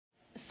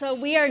So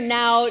we are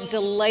now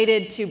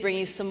delighted to bring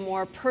you some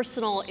more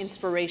personal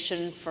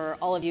inspiration for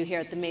all of you here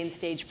at the main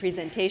stage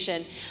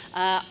presentation.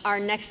 Our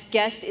next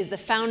guest is the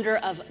founder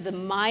of the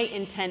My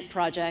Intent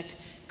project,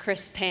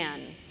 Chris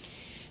Pan.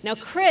 Now,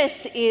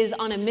 Chris is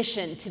on a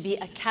mission to be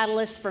a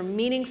catalyst for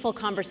meaningful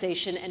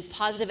conversation and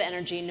positive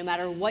energy no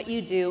matter what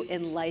you do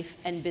in life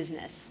and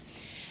business.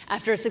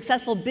 After a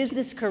successful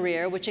business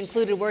career, which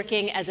included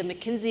working as a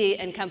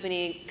McKinsey &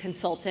 Company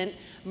consultant,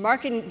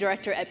 marketing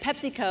director at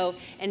PepsiCo,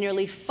 and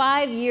nearly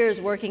 5 years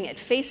working at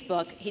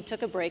Facebook, he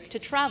took a break to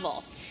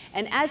travel.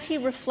 And as he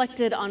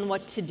reflected on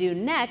what to do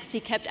next, he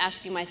kept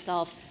asking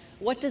himself,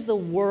 what does the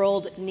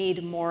world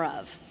need more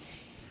of?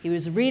 He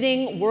was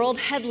reading world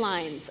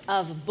headlines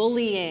of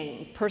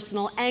bullying,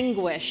 personal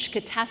anguish,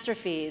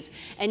 catastrophes,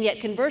 and yet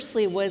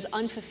conversely was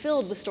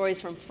unfulfilled with stories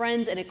from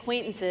friends and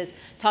acquaintances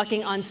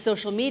talking on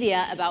social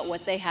media about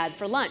what they had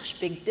for lunch.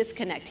 Big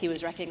disconnect he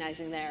was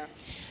recognizing there.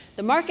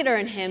 The marketer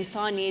in him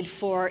saw a need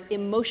for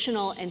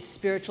emotional and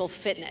spiritual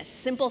fitness,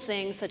 simple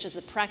things such as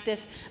the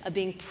practice of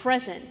being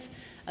present,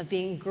 of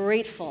being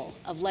grateful,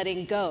 of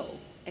letting go,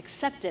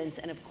 acceptance,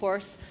 and of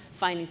course,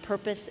 finding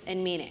purpose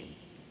and meaning.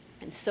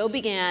 And so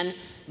began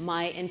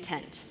My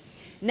Intent.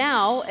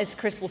 Now, as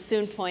Chris will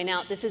soon point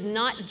out, this is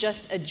not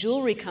just a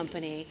jewelry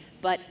company,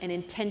 but an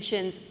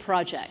intentions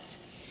project.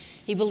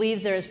 He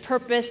believes there is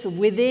purpose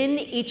within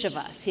each of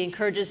us. He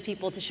encourages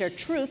people to share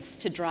truths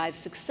to drive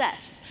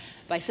success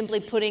by simply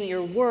putting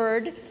your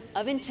word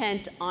of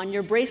intent on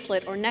your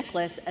bracelet or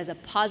necklace as a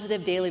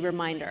positive daily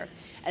reminder,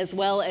 as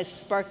well as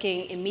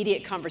sparking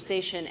immediate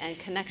conversation and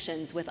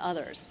connections with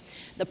others.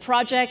 The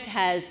project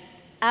has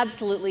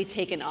absolutely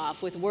taken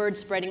off, with word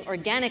spreading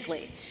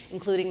organically,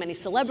 including many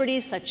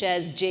celebrities such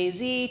as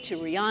Jay-Z to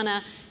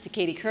Rihanna to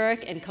Katie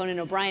Couric and Conan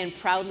O'Brien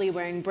proudly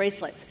wearing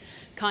bracelets.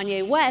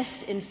 Kanye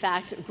West, in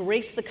fact,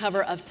 graced the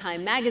cover of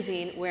Time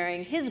magazine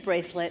wearing his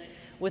bracelet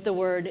with the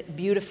word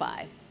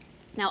beautify.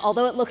 Now,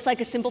 although it looks like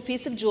a simple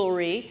piece of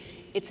jewelry,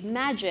 its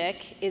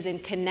magic is in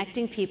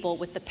connecting people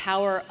with the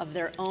power of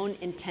their own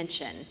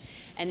intention.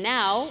 And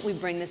now we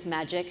bring this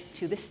magic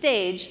to the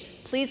stage.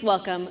 Please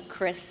welcome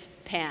Chris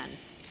Pan.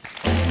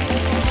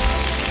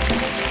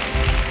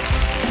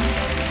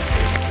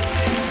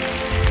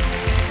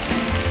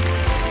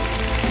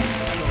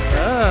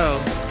 Oh,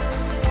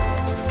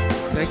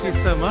 thank you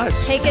so much.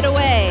 Take it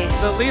away.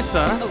 So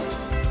Lisa,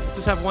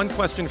 just have one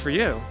question for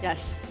you.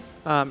 Yes.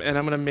 And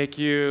I'm going to make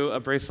you a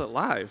bracelet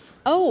live.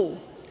 Oh,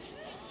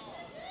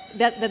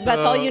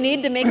 that's all you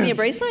need to make me a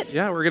bracelet?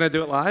 Yeah, we're going to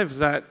do it live. Is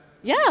that?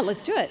 Yeah,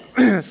 let's do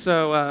it.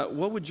 So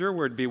what would your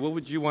word be? What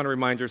would you want to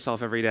remind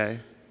yourself every day?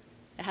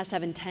 It has to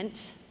have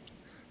intent.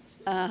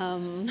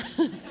 Oh,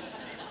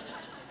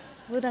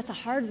 that's a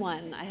hard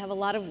one. I have a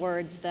lot of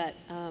words that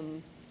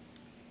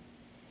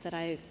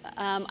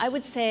I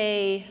would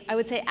say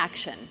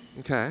action.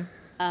 Okay.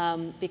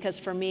 Because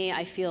for me,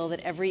 I feel that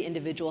every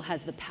individual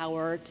has the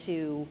power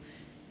to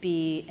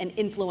be an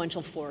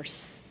influential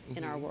force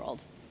in our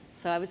world.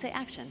 So I would say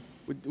action.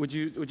 Would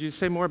you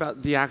say more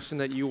about the action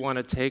that you want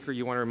to take or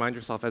you want to remind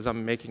yourself as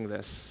I'm making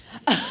this?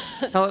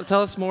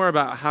 tell us more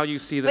about how you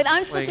see this. But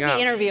I'm supposed to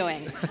be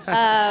interviewing.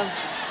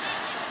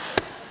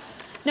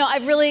 No,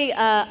 I've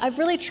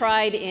really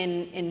tried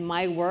in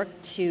my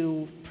work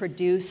to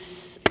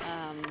produce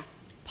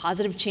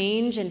positive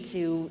change and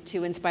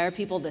to inspire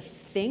people to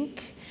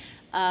think.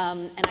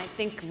 And I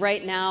think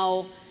right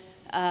now,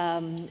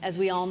 as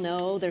we all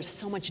know, there's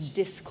so much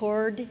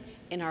discord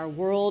in our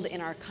world, in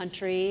our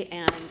country,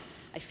 and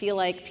I feel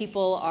like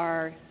people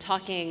are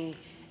talking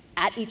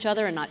at each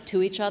other and not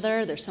to each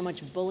other. There's so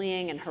much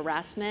bullying and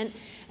harassment.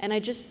 And I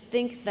just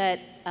think that,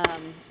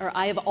 or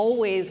I have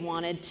always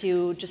wanted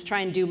to just try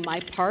and do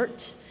my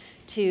part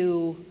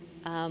to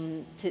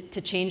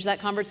change that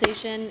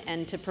conversation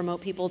and to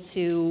promote people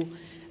to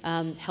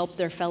help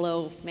their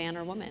fellow man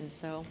or woman.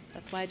 So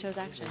that's why I chose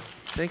action.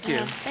 Thank you.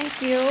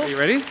 Thank you. Are you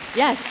ready?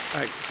 Yes.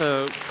 All right,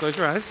 so close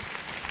your eyes.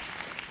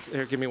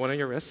 Here, give me one of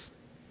your wrists,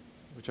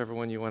 whichever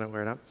one you want to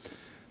wear it up.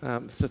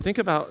 So think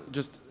about,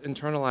 just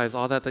internalize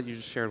all that you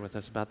just shared with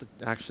us about the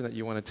action that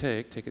you want to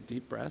take. Take a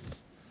deep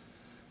breath.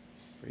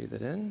 Breathe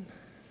it in.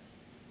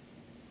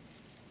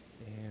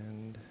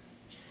 And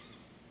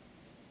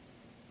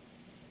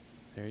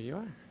there you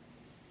are.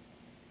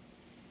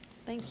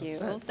 Thank you.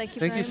 Well, thank you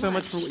Thank very you so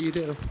much. much for what you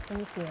do.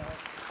 Thank you.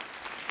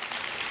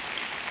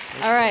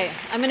 All right,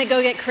 I'm going to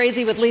go get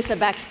crazy with Lisa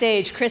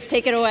backstage. Chris,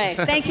 take it away.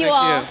 Thank you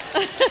all.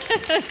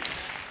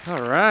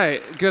 All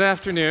right, good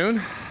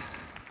afternoon.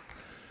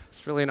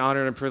 It's really an honor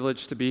and a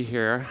privilege to be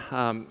here.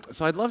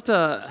 So I'd love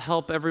to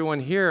help everyone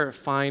here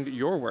find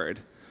your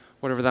word,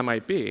 whatever that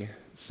might be.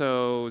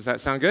 So does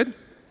that sound good?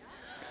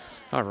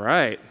 All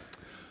right.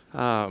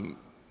 So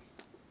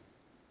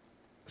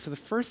the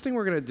first thing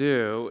we're going to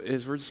do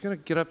is we're just going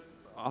to get up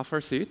off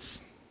our seats.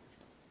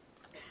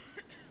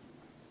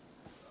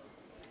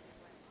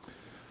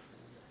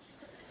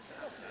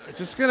 We're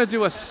just going to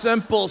do a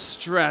simple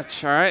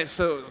stretch, all right?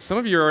 So some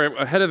of you are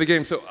ahead of the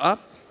game, so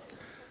up.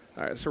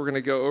 All right, so we're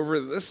going to go over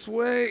this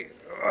way.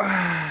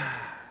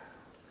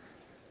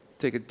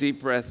 Take a deep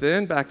breath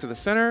in, back to the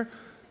center.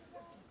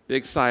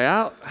 Big sigh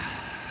out.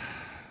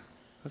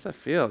 How's that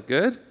feel?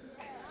 Good?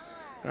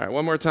 All right,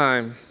 one more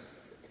time.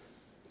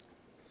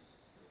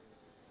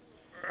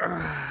 All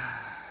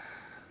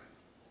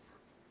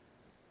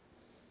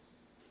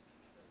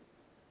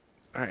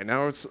right,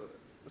 now let's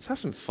have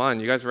some fun.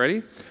 You guys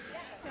ready?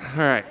 All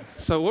right,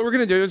 so what we're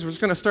going to do is we're just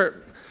going to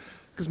start,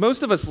 because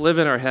most of us live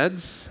in our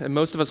heads, and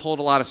most of us hold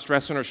a lot of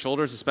stress on our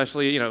shoulders,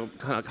 especially, kind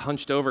of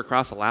hunched over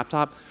across a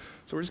laptop.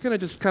 So we're just going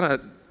to kind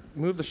of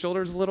move the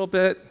shoulders a little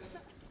bit.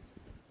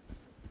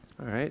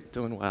 All right,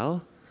 doing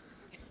well.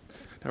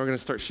 Now we're going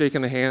to start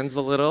shaking the hands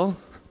a little.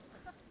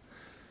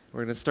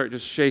 We're going to start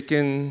just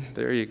shaking.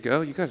 There you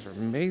go. You guys are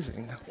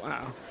amazing.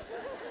 Wow.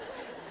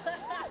 All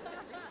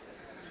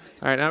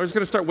right, now we're just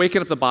going to start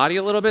waking up the body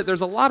a little bit.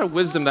 There's a lot of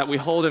wisdom that we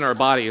hold in our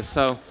bodies,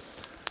 so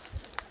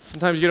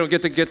sometimes you don't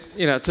get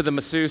to the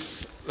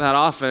masseuse that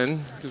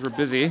often because we're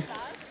busy,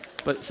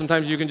 but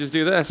sometimes you can just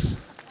do this.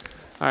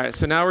 All right,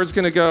 so now we're just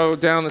going to go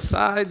down the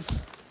sides.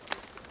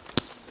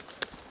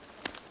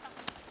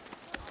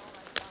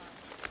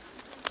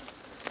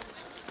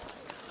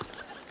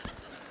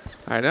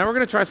 All right, now we're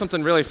going to try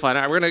something really fun.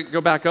 All right, we're going to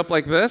go back up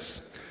like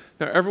this.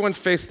 Now everyone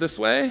face this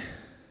way.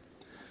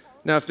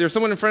 Now, if there's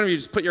someone in front of you,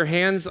 just put your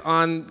hands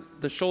on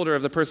the shoulder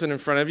of the person in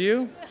front of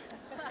you.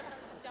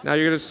 Now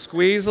you're going to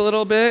squeeze a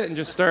little bit and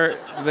just start.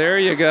 There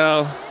you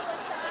go.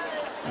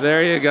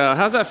 There you go.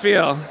 How's that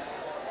feel?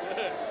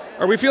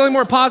 Are we feeling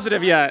more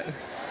positive yet?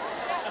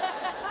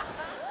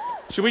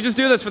 Should we just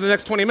do this for the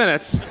next 20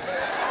 minutes?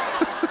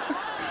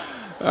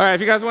 All right,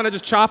 if you guys want to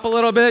just chop a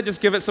little bit, just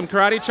give it some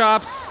karate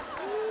chops.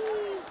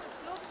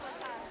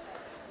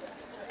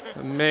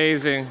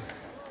 Amazing.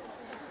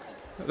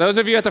 Those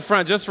of you at the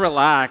front, just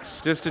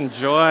relax. Just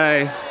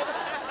enjoy.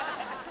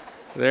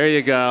 There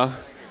you go.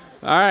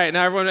 All right,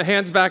 now everyone,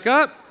 hands back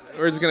up.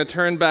 We're just going to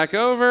turn back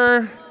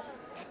over.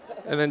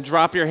 And then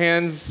drop your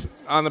hands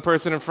on the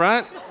person in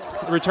front.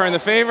 Return the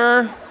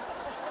favor.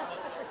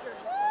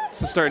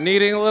 So start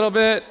kneading a little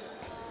bit.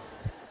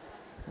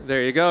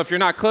 There you go. If you're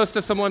not close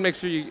to someone, make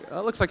sure you... Oh,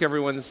 it looks like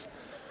everyone's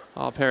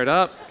all paired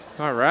up.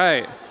 All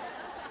right.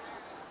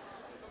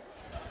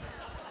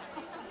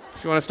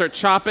 If you want to start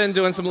chopping,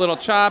 doing some little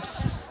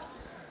chops.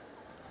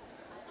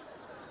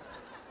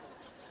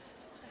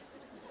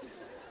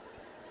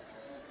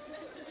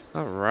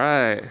 All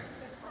right.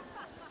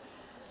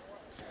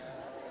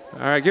 All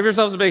right, give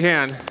yourselves a big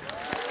hand.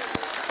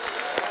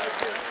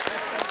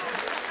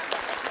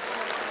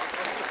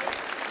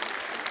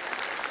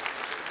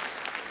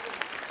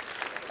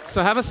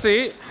 So have a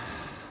seat.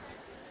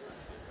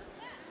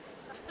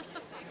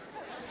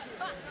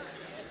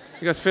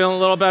 You guys feeling a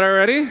little better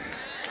already?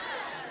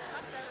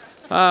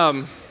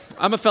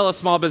 I'm a fellow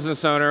small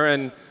business owner,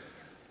 and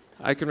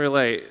I can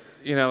relate.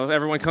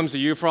 Everyone comes to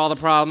you for all the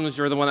problems.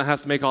 You're the one that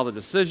has to make all the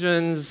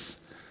decisions.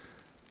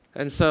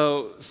 And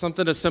so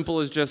something as simple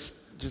as just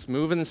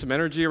moving some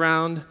energy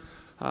around.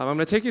 I'm going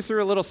to take you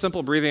through a little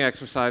simple breathing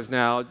exercise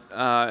now,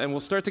 and we'll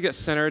start to get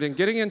centered and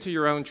getting into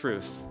your own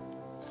truth.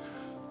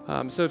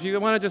 So if you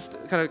want to just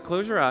kind of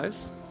close your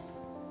eyes.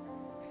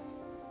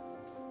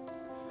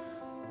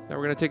 Now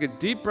we're going to take a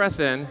deep breath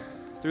in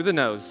through the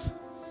nose.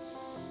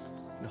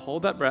 And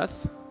hold that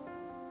breath.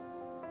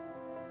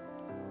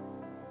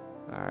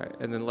 All right,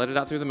 and then let it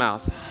out through the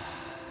mouth.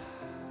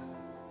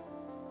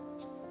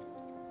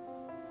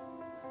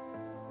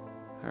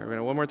 All right, we're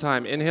gonna one more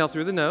time. Inhale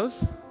through the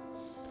nose,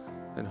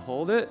 and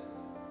hold it.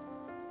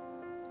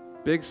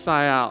 Big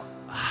sigh out.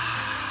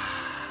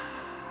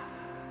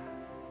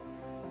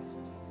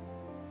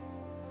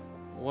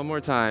 One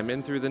more time,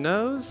 in through the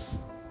nose.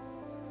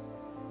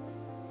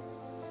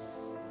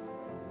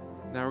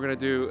 Now we're gonna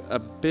do a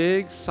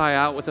big sigh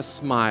out with a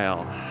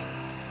smile.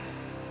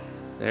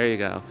 There you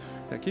go.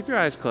 Now keep your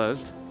eyes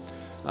closed.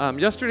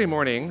 Yesterday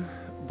morning,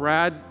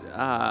 Brad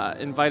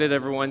invited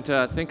everyone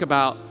to think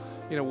about,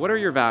 what are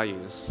your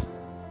values?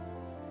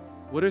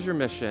 What is your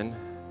mission?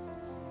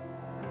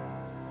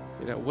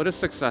 What does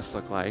success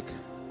look like?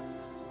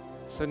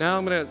 So now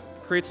I'm going to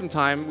create some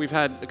time. We've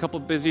had a couple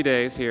busy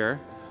days here.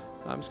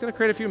 I'm just going to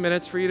create a few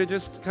minutes for you to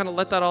just kind of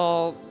let that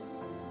all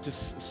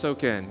just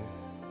soak in.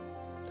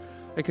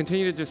 And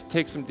continue to just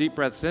take some deep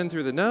breaths in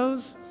through the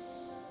nose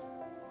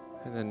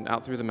and then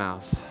out through the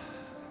mouth.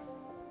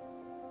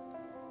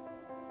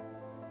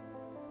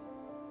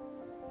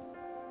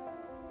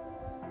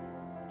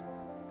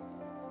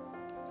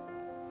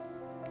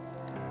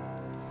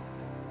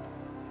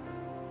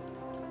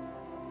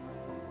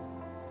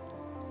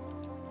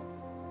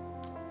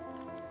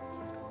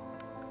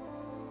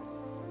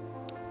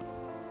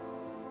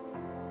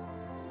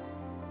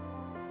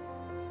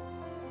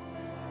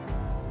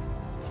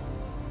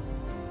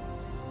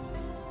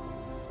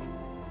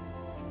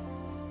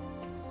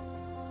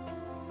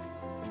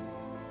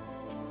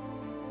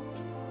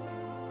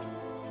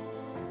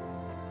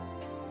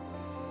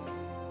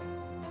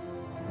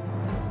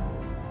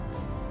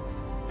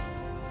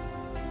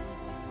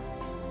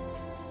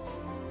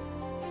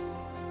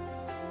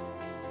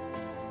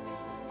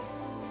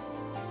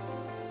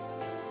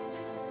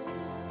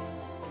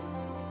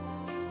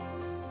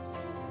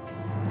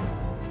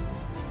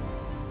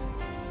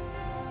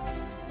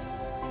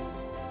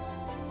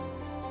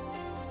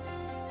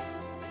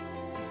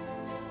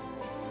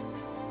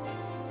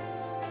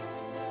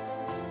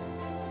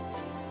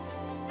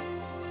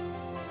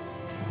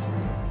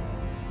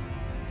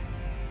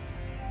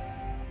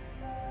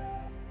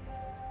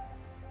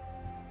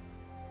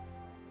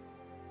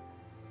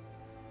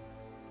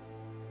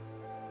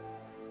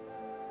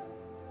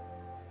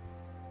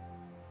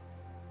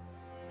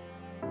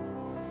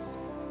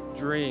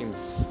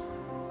 dreams.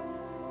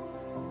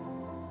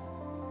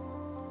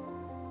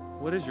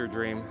 What is your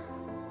dream?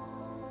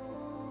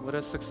 What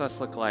does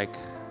success look like?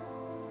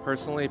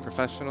 Personally,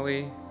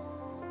 professionally?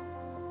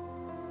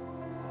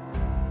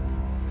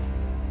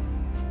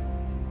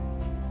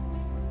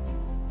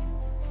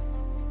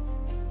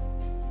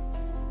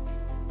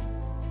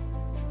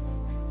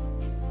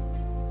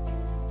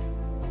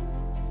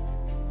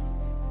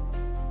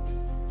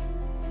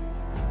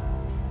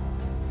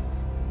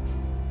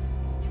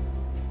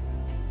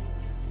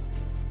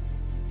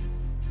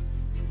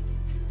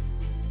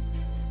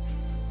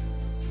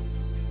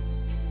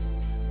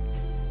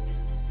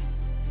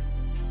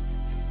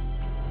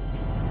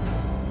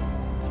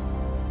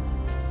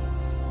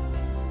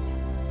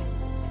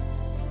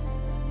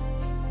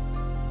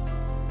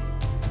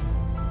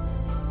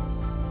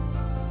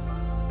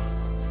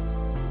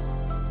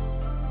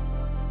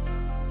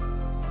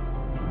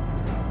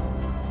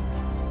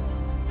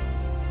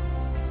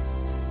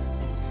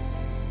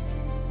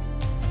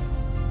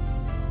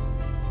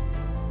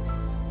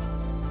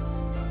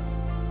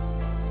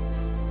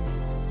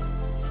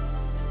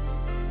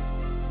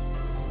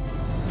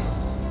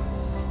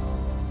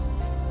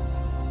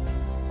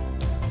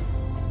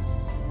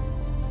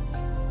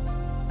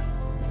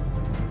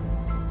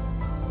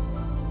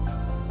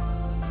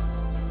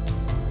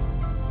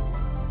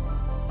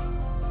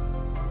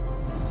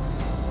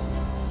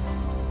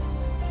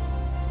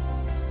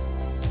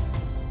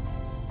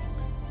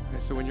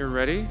 So when you're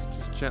ready,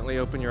 just gently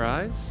open your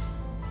eyes.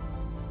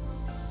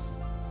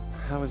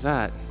 How was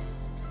that?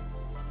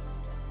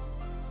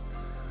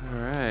 All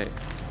right.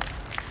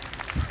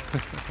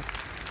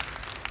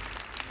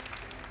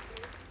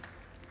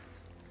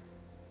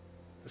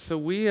 So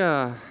we,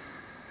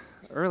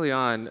 early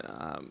on,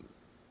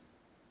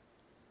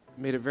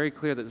 made it very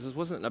clear that this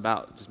wasn't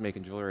about just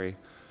making jewelry,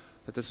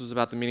 that this was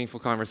about the meaningful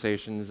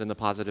conversations and the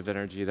positive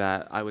energy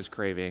that I was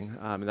craving,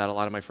 and that a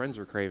lot of my friends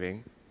were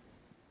craving.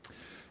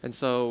 And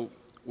so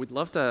we'd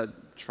love to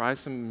try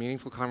some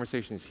meaningful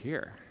conversations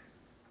here.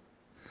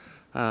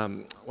 What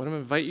I'm going to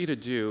invite you to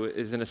do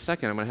is in a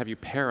second, I'm going to have you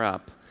pair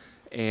up,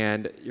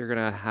 and you're going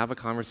to have a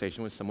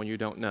conversation with someone you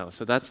don't know.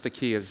 So that's the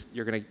key, is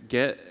you're going to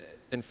get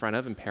in front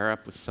of and pair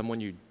up with someone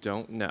you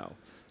don't know.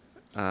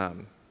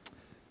 And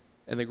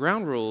the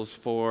ground rules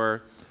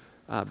for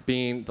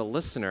being the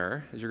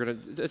listener is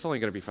it's only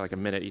going to be for like a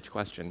minute each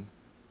question,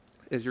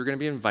 is you're going to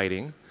be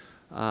inviting,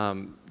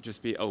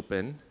 just be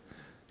open.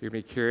 You're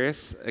going to be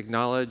curious,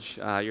 acknowledge,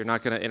 you're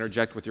not going to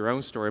interject with your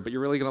own story, but you're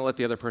really going to let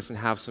the other person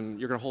have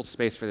you're going to hold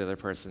space for the other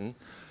person,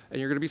 and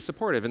you're going to be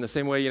supportive. In the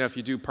same way, if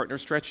you do partner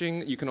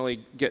stretching, you can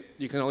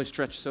only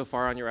stretch so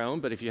far on your own,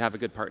 but if you have a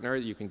good partner,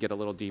 you can get a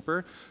little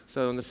deeper.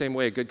 So in the same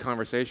way, a good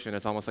conversation,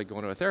 it's almost like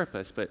going to a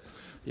therapist, but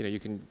you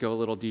can go a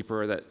little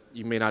deeper that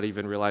you may not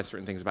even realize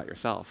certain things about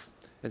yourself.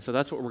 And so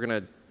that's what we're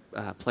going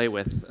to play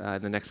with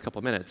in the next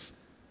couple minutes.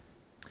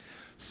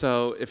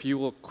 So if you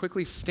will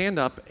quickly stand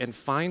up and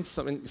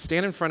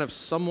stand in front of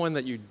someone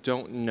that you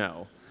don't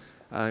know.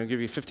 I'll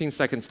give you 15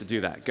 seconds to do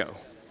that. Go.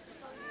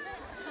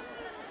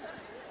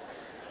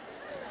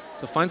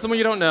 So find someone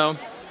you don't know,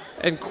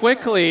 and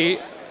quickly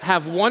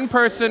have one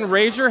person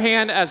raise your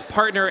hand as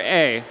partner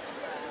A.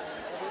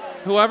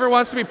 Whoever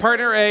wants to be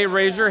partner A,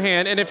 raise your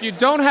hand. And if you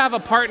don't have a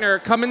partner,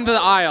 come into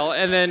the aisle,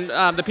 and then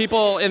the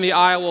people in the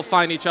aisle will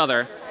find each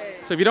other.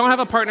 So if you don't have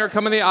a partner,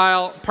 come in the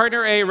aisle.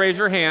 Partner A, raise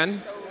your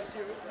hand.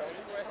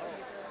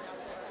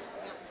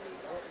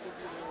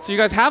 So you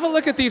guys have a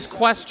look at these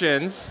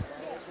questions.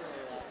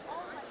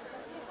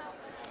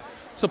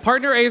 So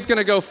partner A is going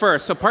to go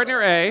first. So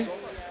partner A,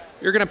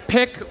 you're going to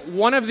pick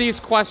one of these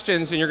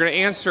questions and you're going to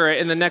answer it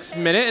in the next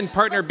minute. And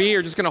partner B,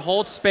 you're just going to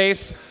hold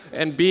space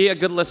and be a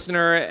good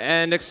listener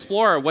and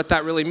explore what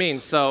that really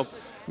means. So I'm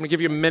going to give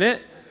you a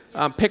minute.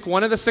 Pick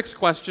one of the 6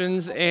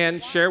 questions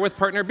and share with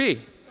partner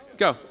B.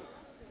 Go.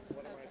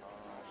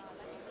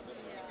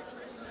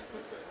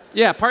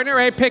 Yeah, partner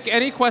A, pick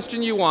any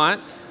question you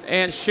want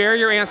and share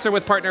your answer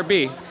with partner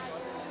B.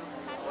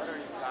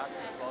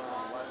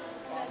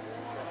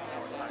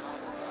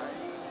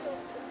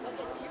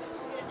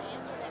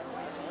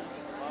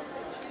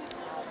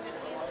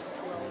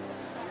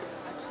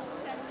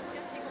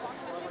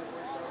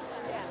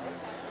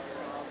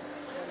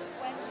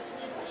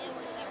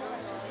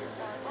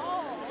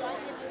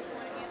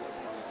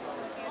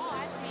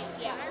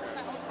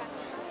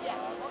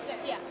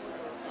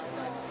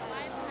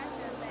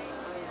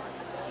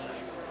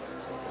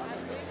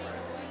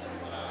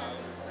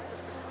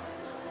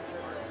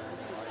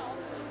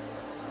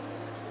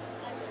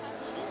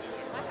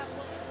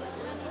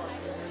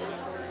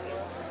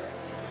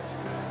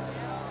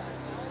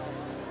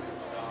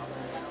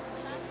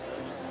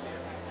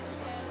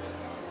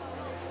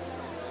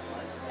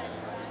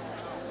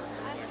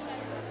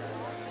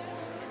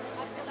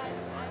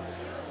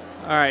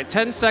 All right,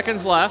 10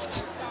 seconds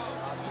left.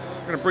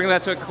 We're going to bring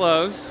that to a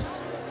close.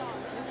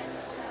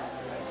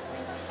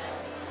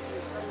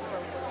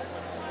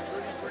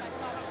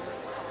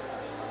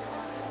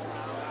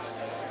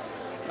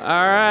 All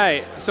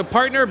right, so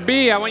partner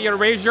B, I want you to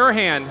raise your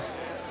hand.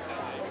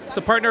 So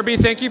partner B,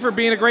 thank you for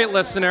being a great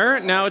listener.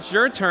 Now it's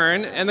your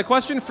turn. And the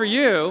question for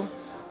you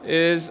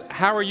is,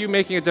 how are you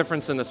making a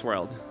difference in this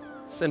world?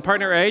 So in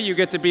partner A, you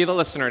get to be the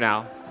listener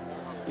now.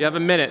 You have a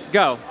minute.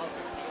 Go.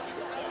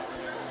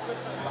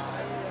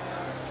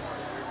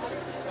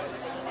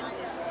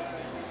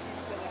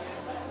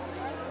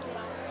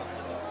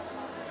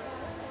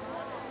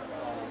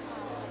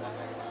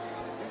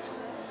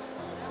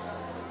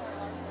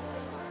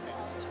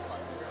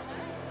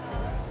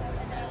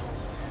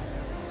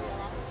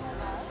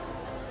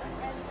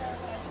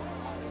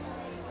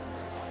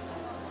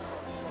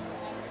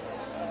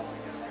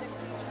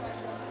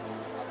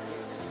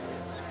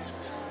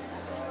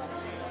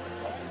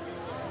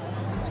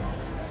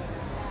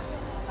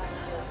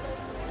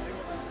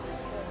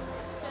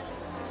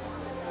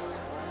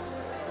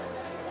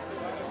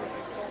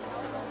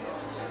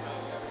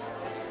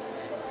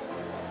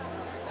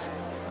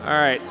 All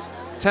right,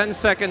 10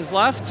 seconds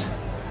left.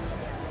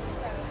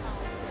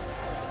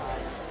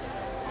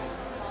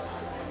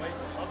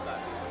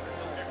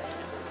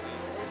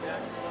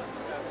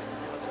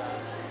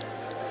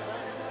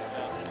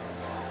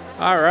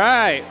 All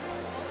right,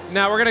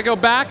 now we're going to go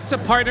back to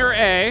partner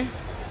A.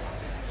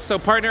 So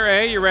partner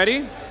A, you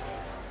ready?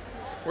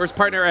 Where's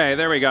partner A?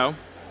 There we go.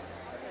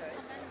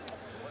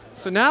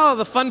 So now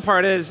the fun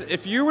part is,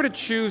 if you were to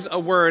choose a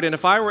word, and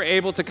if I were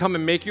able to come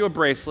and make you a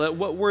bracelet,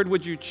 what word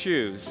would you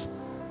choose?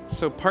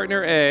 So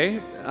partner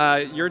A,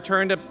 your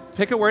turn to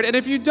pick a word. And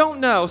if you don't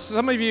know,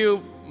 some of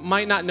you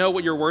might not know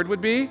what your word would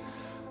be.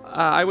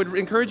 I would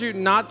encourage you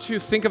not to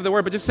think of the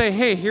word, but just say,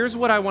 hey, here's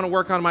what I want to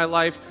work on in my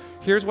life.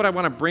 Here's what I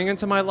want to bring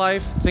into my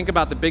life. Think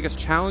about the biggest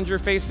challenge you're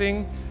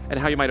facing and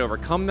how you might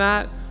overcome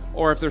that.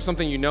 Or if there's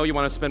something you know you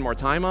want to spend more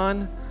time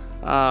on.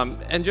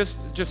 And just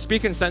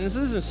speak in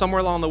sentences, and somewhere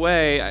along the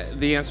way,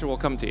 the answer will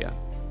come to you.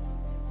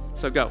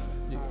 So go.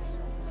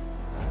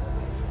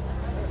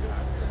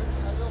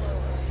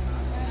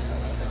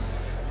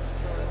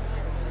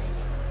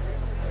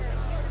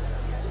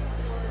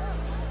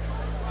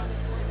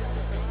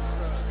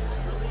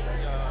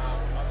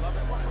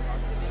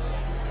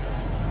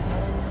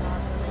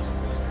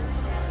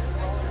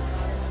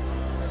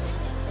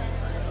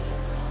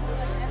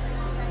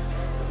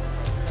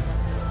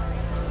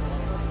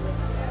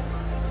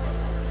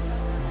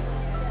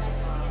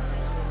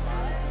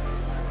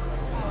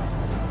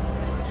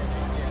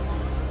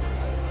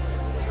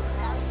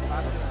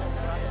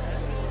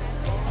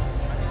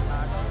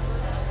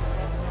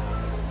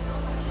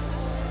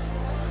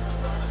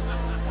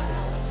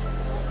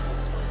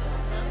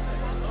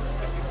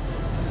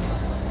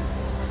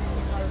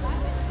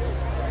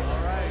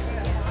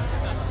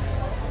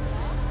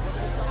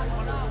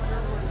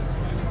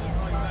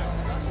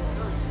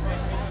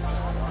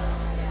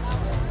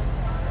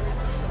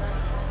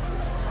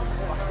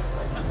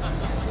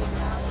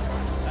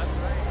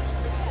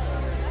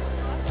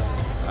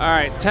 All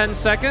right, 10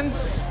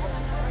 seconds.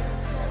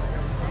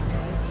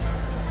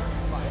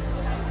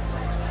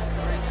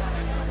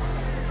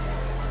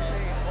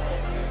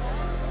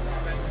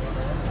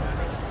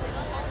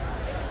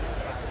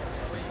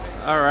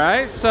 All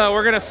right, so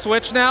we're going to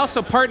switch now.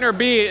 So partner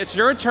B, it's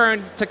your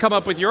turn to come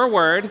up with your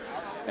word,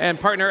 and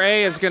partner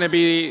A is going to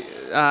be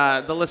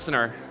the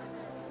listener.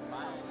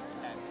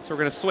 So we're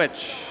going to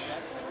switch.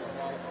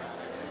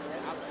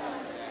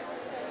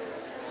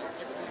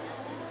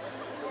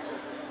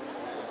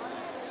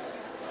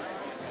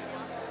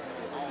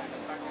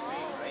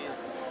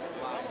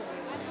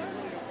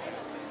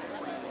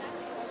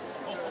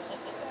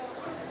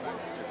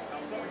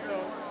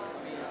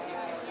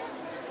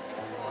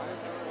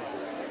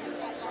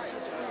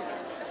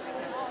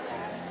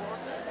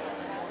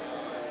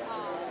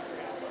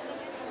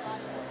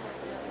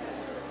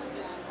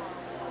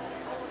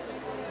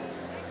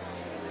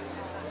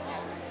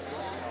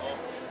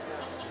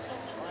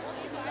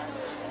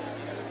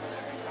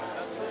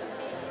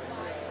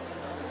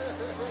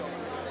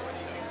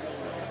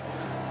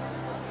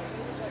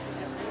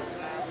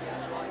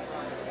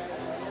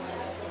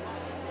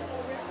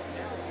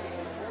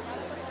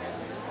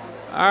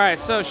 All right,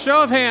 so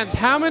show of hands,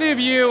 how many of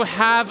you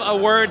have a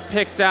word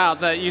picked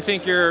out that you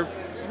think you're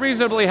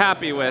reasonably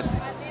happy with?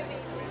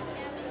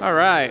 All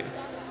right.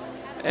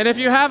 And if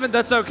you haven't,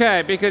 that's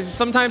okay, because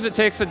sometimes it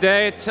takes a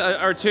day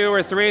or two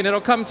or three, and it'll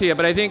come to you.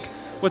 But I think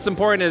what's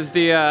important is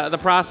the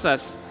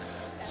process.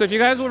 So if you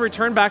guys will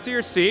return back to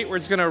your seat, we're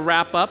just going to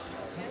wrap up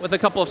with a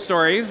couple of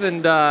stories.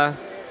 And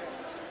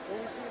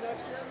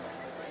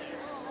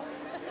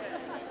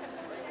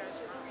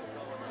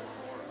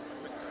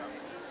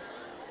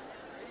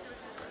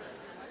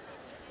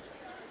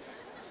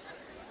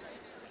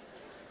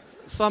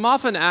so I'm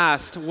often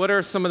asked, what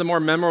are some of the more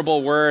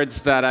memorable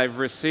words that I've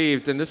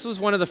received? And this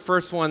was one of the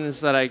first ones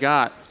that I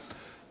got.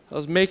 I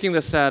was making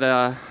this at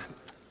a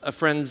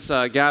friend's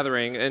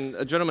gathering, and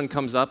a gentleman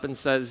comes up and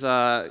says,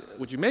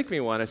 would you make me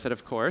one? I said,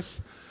 of course.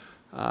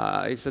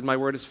 He said, my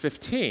word is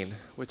 15,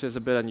 which is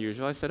a bit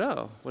unusual. I said,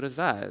 oh, what is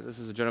that? This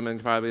is a gentleman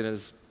probably in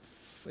his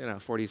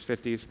 40s,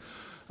 50s.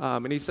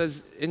 And he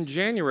says, in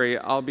January,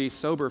 I'll be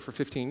sober for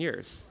 15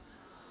 years.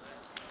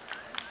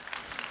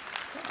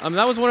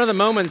 That was one of the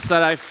moments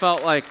that I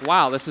felt like,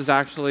 wow, this is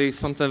actually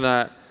something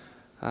that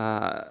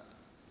I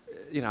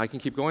can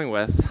keep going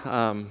with.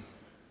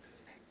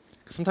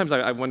 Sometimes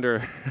I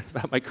wonder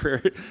about my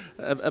career,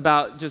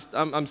 about just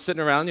I'm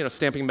sitting around,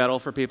 stamping metal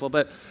for people,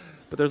 but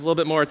there's a little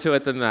bit more to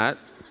it than that.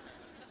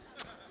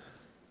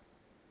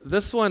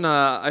 This one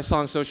I saw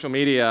on social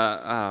media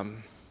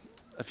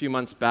a few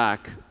months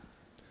back.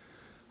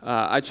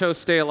 I chose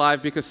stay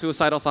alive because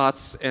suicidal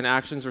thoughts and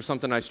actions are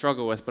something I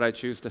struggle with, but I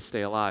choose to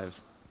stay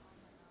alive.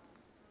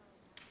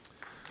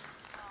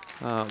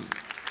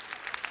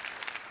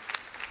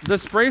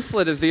 This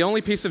bracelet is the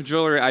only piece of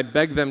jewelry I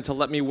begged them to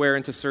let me wear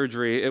into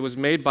surgery. It was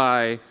made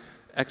by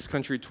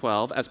X-Country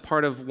 12 as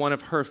part of one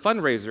of her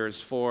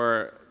fundraisers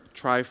for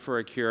Try for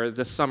a Cure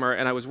this summer,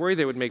 and I was worried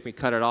they would make me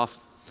cut it off.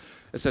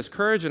 It says,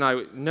 "Courage," and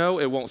I know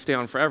it won't stay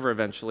on forever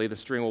eventually. The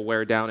string will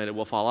wear down and it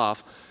will fall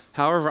off.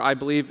 However, I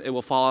believe it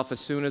will fall off as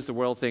soon as the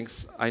world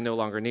thinks I no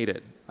longer need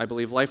it. I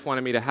believe life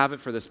wanted me to have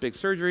it for this big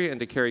surgery and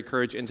to carry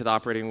courage into the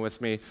operating room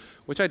with me,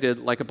 which I did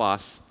like a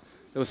boss.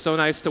 It was so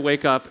nice to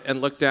wake up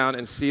and look down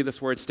and see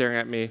this word staring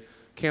at me.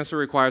 Cancer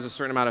requires a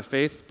certain amount of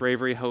faith,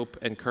 bravery, hope,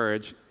 and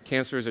courage.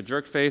 Cancer is a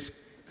jerk face,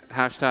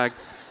 hashtag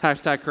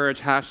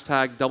courage,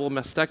 hashtag double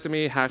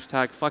mastectomy,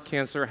 hashtag fuck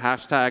cancer,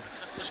 hashtag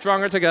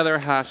stronger together,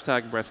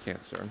 hashtag breast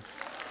cancer.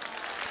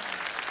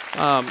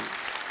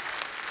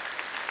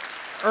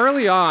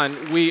 Early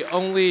on, we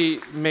only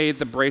made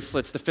the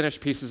bracelets, the finished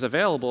pieces,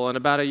 available, and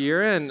about a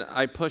year in,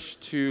 I pushed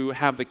to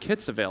have the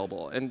kits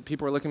available. And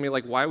people were looking at me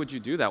like, why would you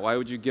do that? Why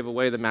would you give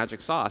away the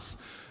magic sauce?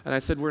 And I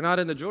said, we're not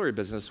in the jewelry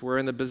business. We're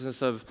in the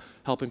business of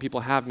helping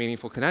people have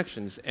meaningful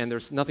connections. And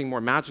there's nothing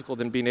more magical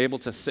than being able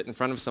to sit in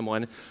front of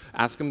someone,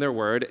 ask them their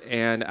word,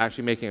 and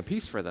actually making a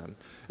piece for them.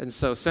 And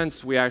so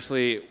since we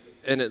actually,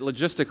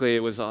 logistically,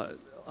 it was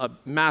a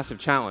massive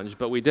challenge,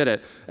 but we did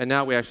it. And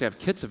now we actually have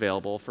kits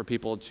available for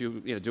people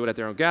to do it at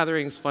their own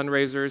gatherings,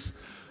 fundraisers.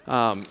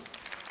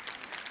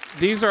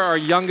 These are our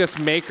youngest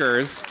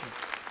makers.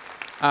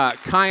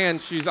 Kyan,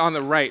 she's on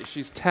the right.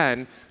 She's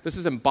 10. This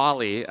is in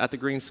Bali at the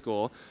Green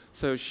School.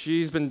 So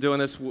she's been doing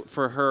this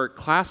for her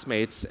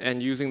classmates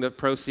and using the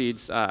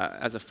proceeds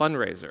as a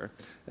fundraiser.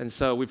 And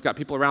so we've got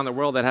people around the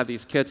world that have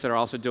these kits that are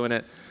also doing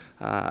it,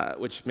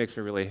 which makes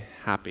me really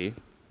happy.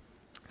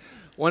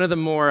 One of the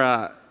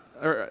more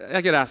I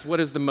get asked, what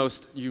is the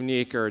most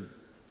unique or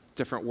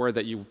different word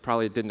that you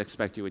probably didn't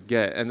expect you would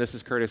get? And this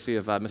is courtesy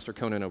of Mr.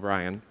 Conan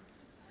O'Brien,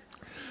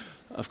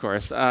 of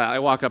course. I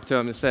walk up to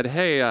him and said,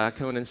 hey,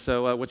 Conan,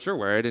 so what's your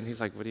word? And he's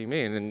like, what do you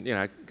mean? And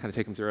I kind of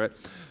take him through it.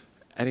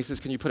 And he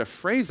says, can you put a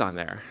phrase on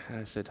there? And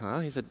I said, huh?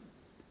 He said,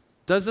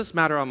 does this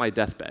matter on my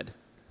deathbed?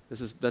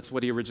 That's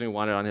what he originally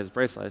wanted on his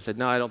bracelet. I said,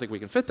 no, I don't think we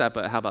can fit that,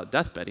 but how about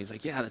deathbed? He's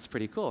like, yeah, that's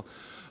pretty cool.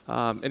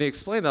 And he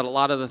explained that a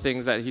lot of the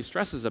things that he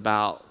stresses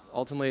about,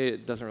 ultimately,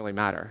 it doesn't really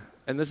matter.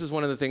 And this is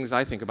one of the things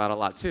I think about a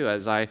lot, too.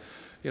 As I,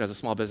 as a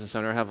small business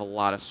owner, have a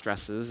lot of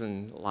stresses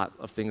and a lot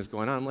of things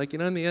going on. I'm like,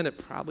 in the end, it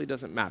probably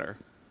doesn't matter.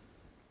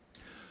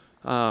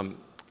 And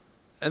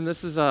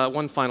this is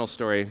one final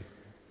story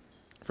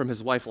from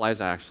his wife,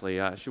 Liza, actually.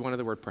 She wanted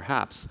the word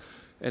perhaps.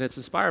 And it's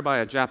inspired by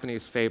a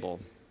Japanese fable.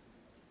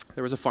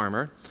 There was a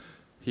farmer.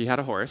 He had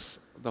a horse.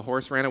 The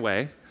horse ran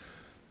away.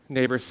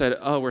 Neighbors said,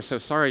 oh, we're so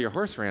sorry your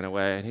horse ran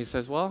away. And he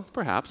says, well,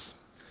 perhaps.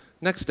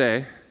 Next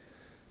day,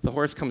 the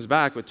horse comes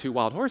back with 2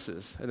 wild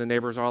horses. And the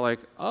neighbors are all like,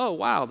 oh,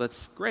 wow,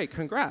 that's great,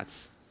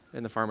 congrats.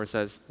 And the farmer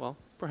says, well,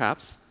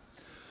 perhaps.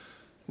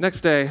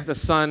 Next day, the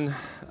son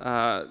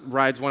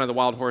rides one of the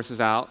wild horses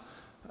out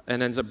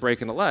and ends up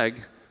breaking a leg.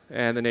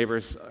 And the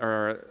neighbors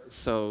are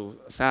so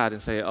sad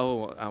and say,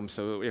 oh,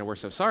 we're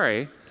so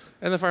sorry.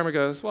 And the farmer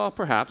goes, well,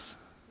 perhaps.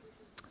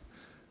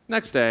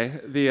 Next day,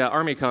 the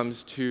army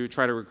comes to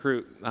try to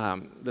recruit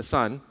the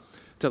son,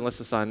 to enlist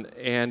the son,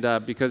 and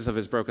because of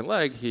his broken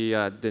leg, he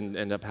didn't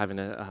end up having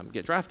to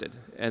get drafted.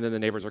 And then the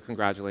neighbors are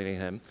congratulating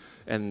him,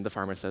 and the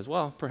farmer says,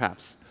 well,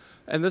 perhaps.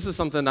 And this is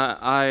something that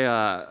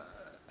I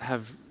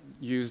have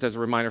used as a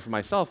reminder for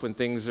myself when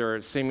things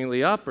are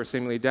seemingly up or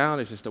seemingly down.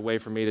 It's just a way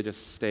for me to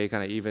just stay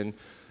kind of even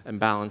and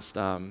balanced.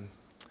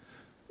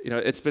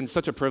 It's been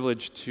such a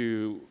privilege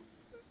to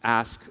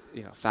ask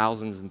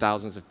thousands and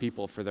thousands of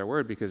people for their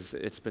word because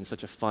it's been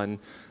such a fun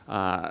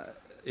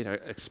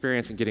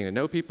experience in getting to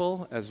know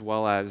people as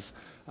well as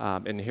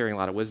in hearing a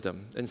lot of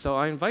wisdom. And so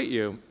I invite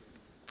you,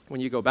 when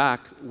you go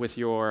back with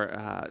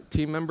your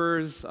team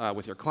members,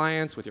 with your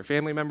clients, with your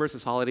family members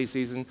this holiday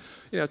season,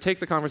 take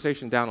the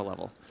conversation down a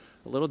level,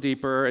 a little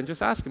deeper, and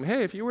just ask them,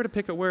 hey, if you were to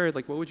pick a word,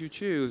 like what would you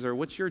choose, or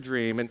what's your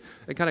dream, and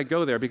kind of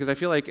go there, because I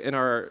feel like in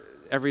our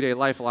everyday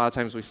life, a lot of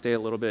times we stay a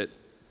little bit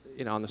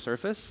on the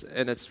surface,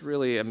 and it's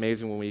really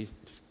amazing when we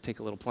just take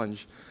a little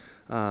plunge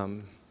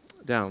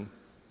down.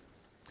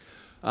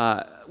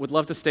 Would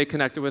love to stay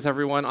connected with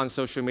everyone on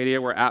social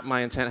media. We're at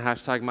MyIntent,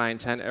 hashtag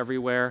MyIntent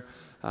everywhere,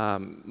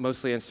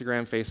 mostly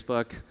Instagram,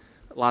 Facebook,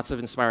 lots of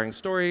inspiring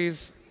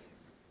stories.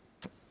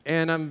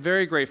 And I'm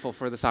very grateful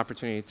for this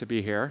opportunity to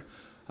be here.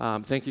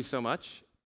 Thank you so much.